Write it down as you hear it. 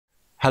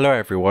Hello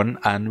everyone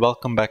and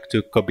welcome back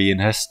to Kobe in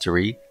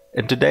History.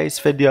 In today's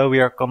video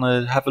we are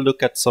gonna have a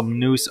look at some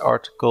news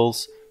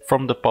articles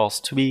from the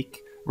past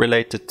week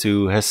related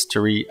to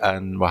history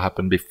and what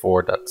happened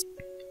before that.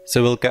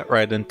 So we'll get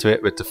right into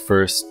it with the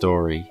first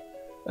story.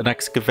 An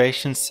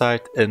excavation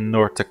site in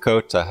North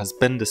Dakota has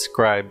been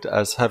described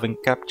as having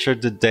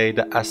captured the day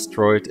the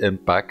asteroid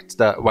impact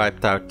that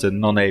wiped out the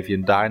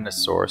non-avian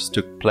dinosaurs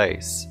took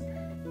place.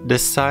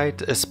 This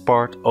site is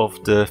part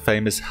of the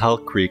famous Hell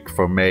Creek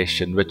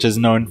Formation, which is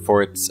known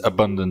for its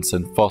abundance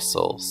in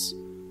fossils.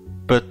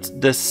 But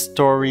this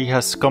story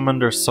has come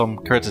under some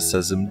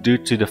criticism due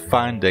to the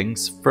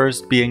findings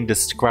first being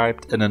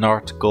described in an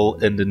article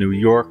in the New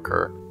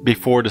Yorker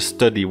before the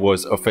study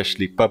was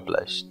officially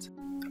published.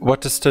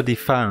 What the study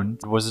found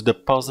was a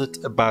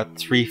deposit about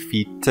 3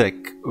 feet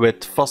thick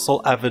with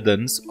fossil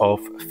evidence of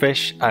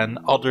fish and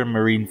other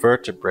marine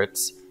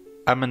vertebrates,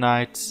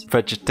 ammonites,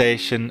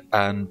 vegetation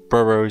and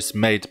burrows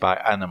made by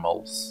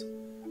animals.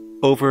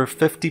 Over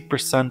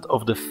 50%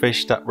 of the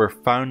fish that were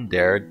found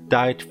there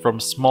died from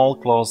small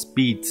glass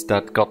beads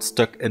that got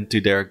stuck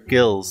into their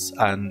gills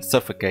and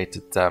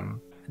suffocated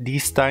them.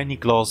 These tiny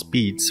glass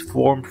beads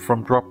formed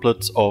from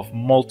droplets of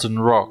molten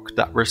rock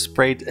that were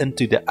sprayed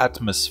into the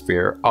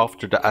atmosphere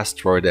after the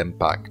asteroid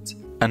impact,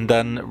 and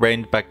then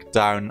rained back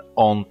down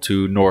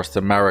onto North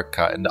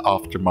America in the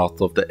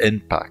aftermath of the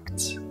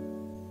impact.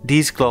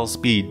 These glass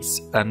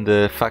beads and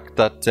the fact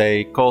that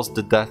they caused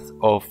the death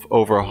of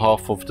over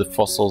half of the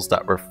fossils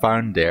that were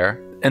found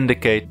there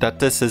indicate that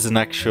this is an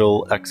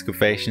actual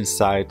excavation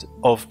site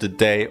of the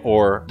day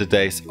or the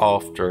days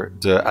after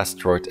the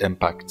asteroid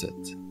impacted.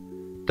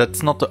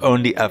 That's not the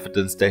only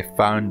evidence they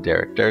found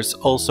there. There's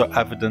also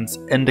evidence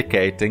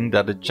indicating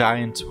that a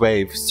giant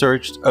wave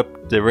surged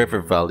up the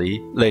river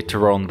valley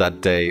later on that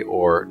day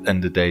or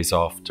in the days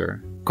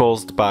after,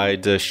 caused by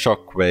the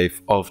shock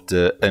wave of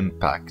the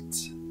impact.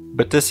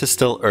 But this is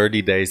still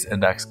early days in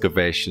the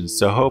excavation,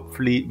 so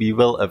hopefully we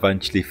will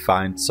eventually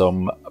find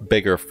some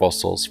bigger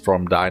fossils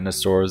from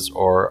dinosaurs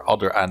or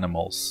other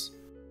animals.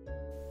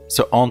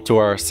 So on to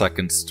our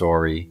second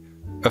story.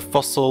 A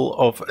fossil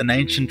of an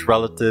ancient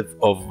relative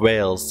of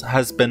whales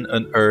has been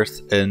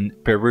unearthed in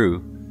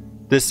Peru.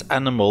 This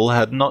animal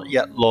had not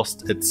yet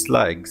lost its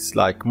legs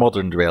like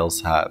modern whales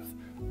have,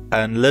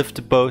 and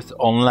lived both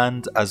on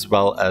land as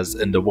well as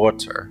in the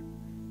water.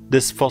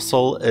 This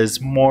fossil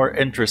is more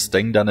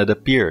interesting than it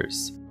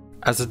appears,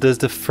 as it is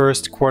the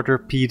first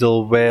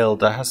quadrupedal whale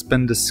that has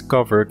been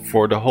discovered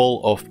for the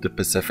whole of the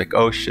Pacific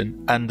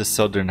Ocean and the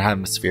Southern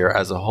Hemisphere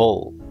as a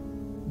whole.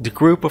 The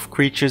group of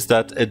creatures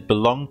that it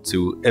belonged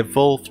to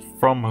evolved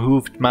from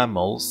hoofed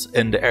mammals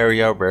in the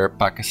area where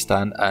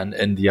Pakistan and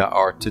India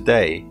are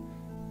today.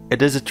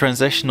 It is a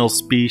transitional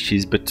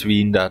species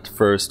between that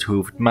first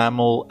hoofed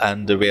mammal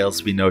and the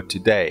whales we know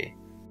today.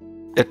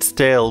 Its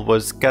tail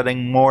was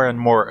getting more and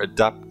more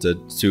adapted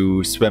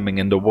to swimming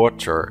in the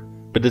water,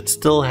 but it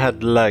still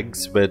had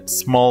legs with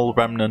small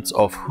remnants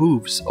of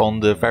hooves on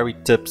the very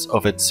tips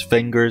of its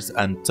fingers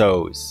and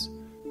toes.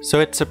 So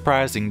it's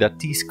surprising that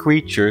these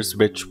creatures,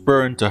 which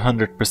weren't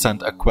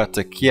 100%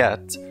 aquatic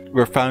yet,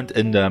 were found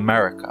in the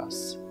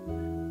Americas.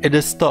 It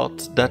is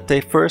thought that they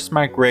first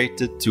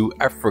migrated to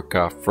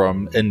Africa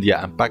from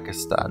India and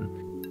Pakistan,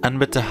 and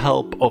with the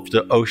help of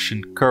the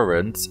ocean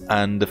currents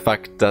and the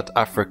fact that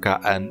Africa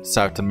and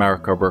South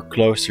America were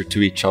closer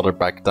to each other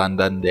back then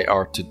than they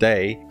are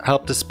today,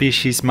 helped the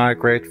species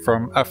migrate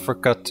from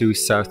Africa to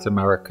South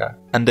America,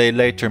 and they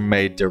later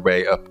made their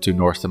way up to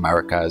North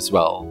America as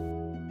well.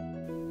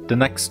 The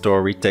next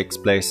story takes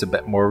place a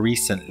bit more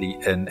recently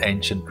in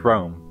ancient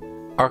Rome.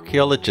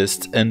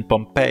 Archaeologists in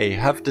Pompeii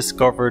have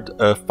discovered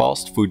a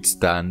fast food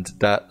stand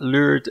that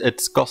lured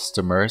its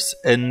customers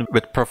in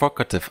with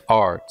provocative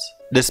art.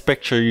 This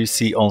picture you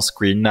see on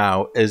screen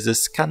now is a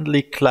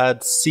scantily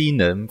clad sea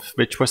nymph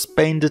which was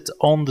painted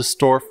on the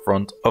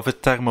storefront of a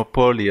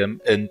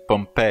thermopolium in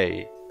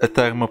Pompeii. A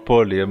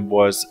thermopolium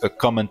was a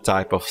common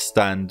type of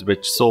stand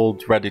which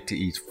sold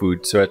ready-to-eat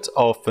food, so it's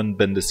often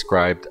been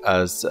described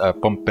as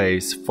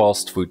Pompeii's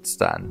fast food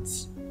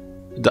stands.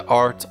 The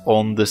art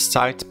on the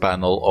side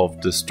panel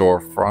of the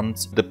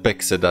storefront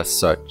depicts it as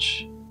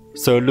such.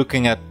 So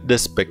looking at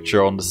this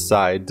picture on the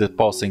side, the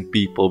passing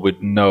people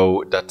would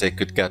know that they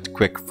could get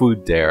quick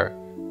food there.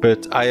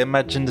 But I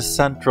imagine the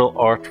central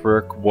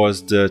artwork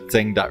was the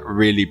thing that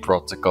really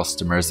brought the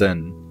customers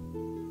in.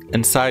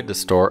 Inside the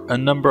store, a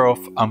number of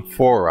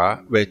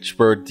amphora, which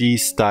were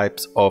these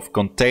types of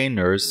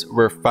containers,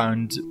 were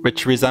found,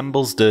 which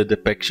resembles the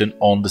depiction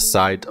on the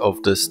side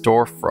of the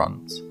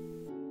storefront.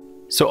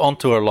 So on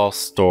to our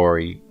last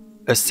story.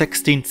 A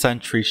 16th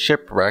century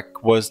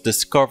shipwreck was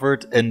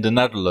discovered in the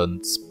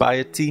Netherlands by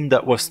a team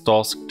that was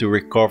tasked to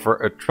recover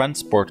a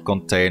transport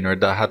container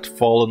that had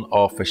fallen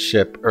off a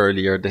ship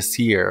earlier this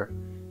year.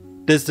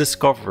 This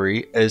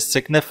discovery is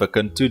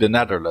significant to the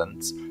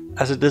Netherlands,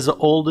 as it is the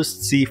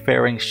oldest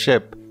seafaring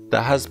ship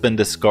that has been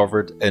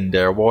discovered in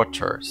their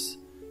waters.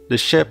 The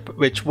ship,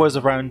 which was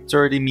around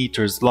 30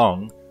 meters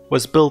long,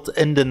 was built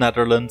in the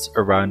Netherlands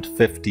around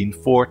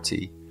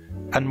 1540.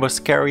 And was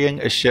carrying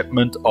a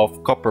shipment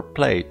of copper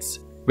plates,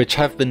 which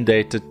have been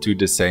dated to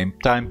the same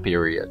time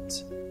period.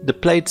 The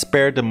plates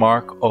bear the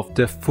mark of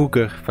the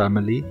Fugger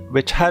family,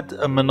 which had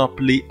a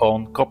monopoly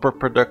on copper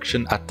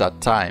production at that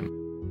time.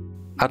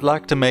 I'd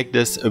like to make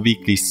this a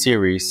weekly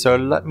series, so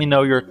let me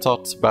know your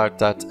thoughts about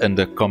that in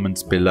the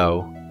comments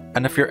below.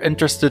 And if you're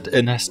interested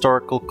in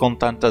historical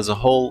content as a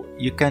whole,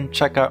 you can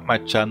check out my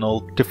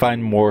channel to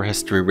find more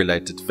history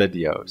related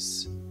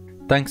videos.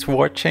 Thanks for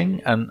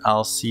watching, and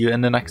I'll see you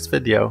in the next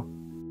video.